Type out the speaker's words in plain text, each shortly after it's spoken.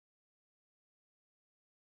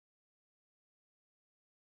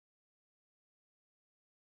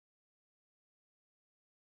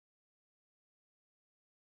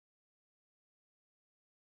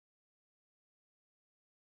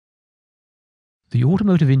The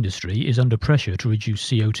automotive industry is under pressure to reduce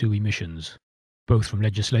CO2 emissions, both from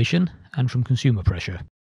legislation and from consumer pressure.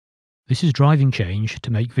 This is driving change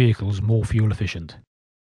to make vehicles more fuel efficient.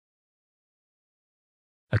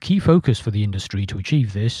 A key focus for the industry to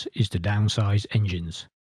achieve this is to downsize engines.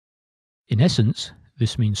 In essence,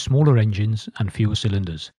 this means smaller engines and fewer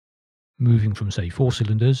cylinders, moving from say 4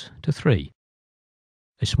 cylinders to 3.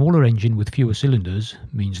 A smaller engine with fewer cylinders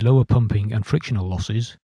means lower pumping and frictional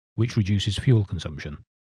losses, which reduces fuel consumption.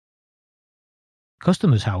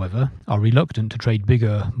 Customers, however, are reluctant to trade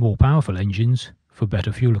bigger, more powerful engines for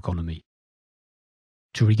better fuel economy.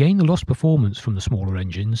 To regain the lost performance from the smaller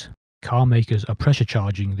engines, car makers are pressure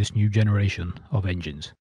charging this new generation of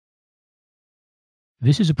engines.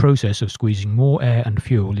 This is a process of squeezing more air and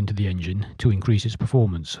fuel into the engine to increase its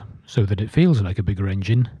performance, so that it feels like a bigger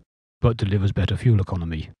engine, but delivers better fuel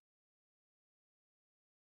economy.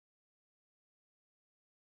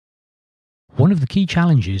 One of the key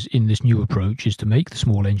challenges in this new approach is to make the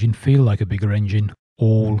small engine feel like a bigger engine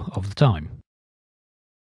all of the time.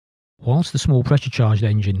 Whilst the small pressure-charged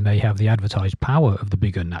engine may have the advertised power of the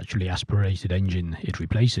bigger naturally aspirated engine it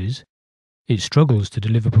replaces, it struggles to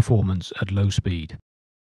deliver performance at low speed.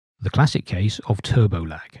 The classic case of turbo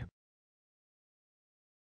lag.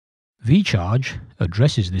 V-Charge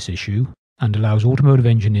addresses this issue and allows automotive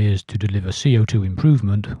engineers to deliver CO2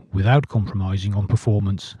 improvement without compromising on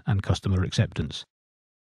performance and customer acceptance.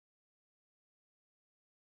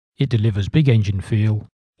 It delivers big engine feel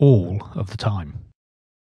all of the time.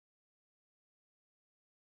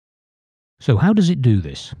 So how does it do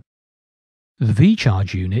this? The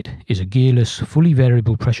V-Charge unit is a gearless, fully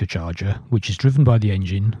variable pressure charger which is driven by the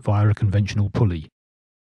engine via a conventional pulley.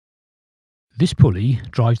 This pulley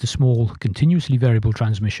drives the small, continuously variable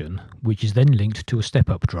transmission, which is then linked to a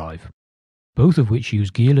step-up drive, both of which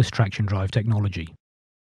use gearless traction drive technology.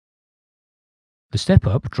 The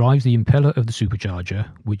step-up drives the impeller of the supercharger,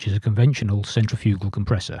 which is a conventional centrifugal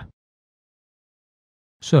compressor.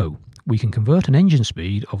 So, we can convert an engine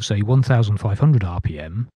speed of say 1,500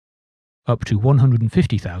 rpm up to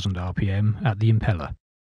 150,000 rpm at the impeller,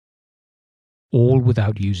 all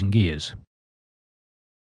without using gears.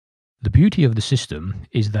 The beauty of the system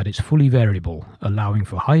is that it's fully variable, allowing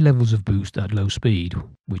for high levels of boost at low speed,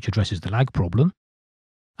 which addresses the lag problem,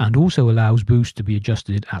 and also allows boost to be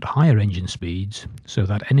adjusted at higher engine speeds so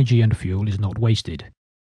that energy and fuel is not wasted,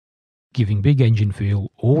 giving big engine feel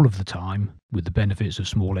all of the time with the benefits of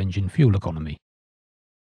small engine fuel economy.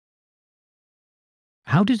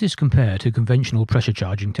 How does this compare to conventional pressure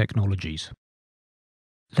charging technologies?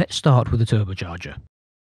 Let's start with a turbocharger.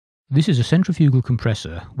 This is a centrifugal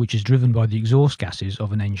compressor which is driven by the exhaust gases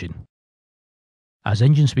of an engine. As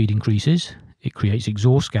engine speed increases, it creates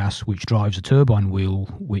exhaust gas which drives a turbine wheel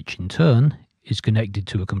which, in turn, is connected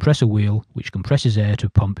to a compressor wheel which compresses air to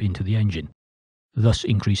pump into the engine, thus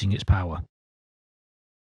increasing its power.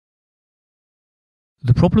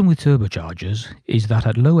 The problem with turbochargers is that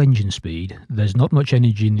at low engine speed, there's not much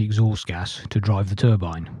energy in the exhaust gas to drive the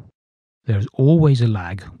turbine. There is always a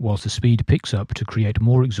lag whilst the speed picks up to create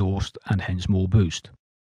more exhaust and hence more boost.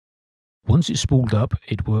 Once it's spooled up,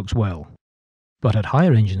 it works well. But at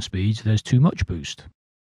higher engine speeds, there's too much boost,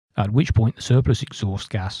 at which point the surplus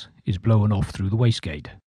exhaust gas is blown off through the wastegate.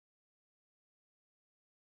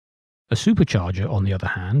 A supercharger, on the other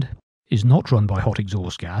hand, is not run by hot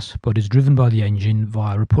exhaust gas, but is driven by the engine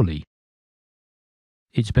via a pulley.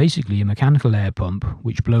 It's basically a mechanical air pump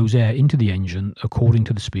which blows air into the engine according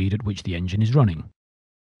to the speed at which the engine is running.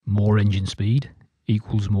 More engine speed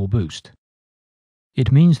equals more boost.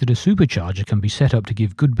 It means that a supercharger can be set up to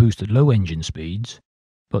give good boost at low engine speeds,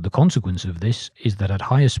 but the consequence of this is that at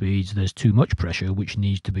higher speeds there's too much pressure which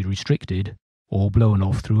needs to be restricted or blown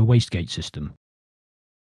off through a wastegate system.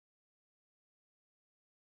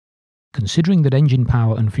 Considering that engine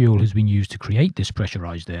power and fuel has been used to create this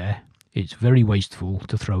pressurized air, it's very wasteful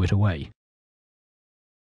to throw it away.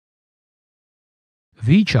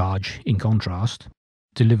 V-Charge, in contrast,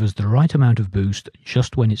 delivers the right amount of boost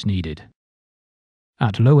just when it's needed.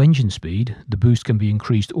 At low engine speed, the boost can be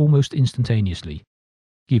increased almost instantaneously,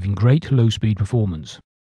 giving great low-speed performance.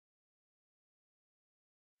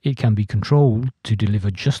 It can be controlled to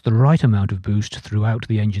deliver just the right amount of boost throughout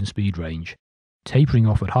the engine speed range, tapering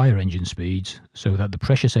off at higher engine speeds so that the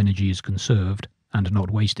precious energy is conserved and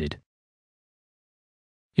not wasted.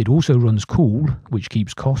 It also runs cool, which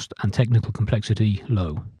keeps cost and technical complexity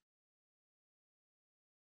low.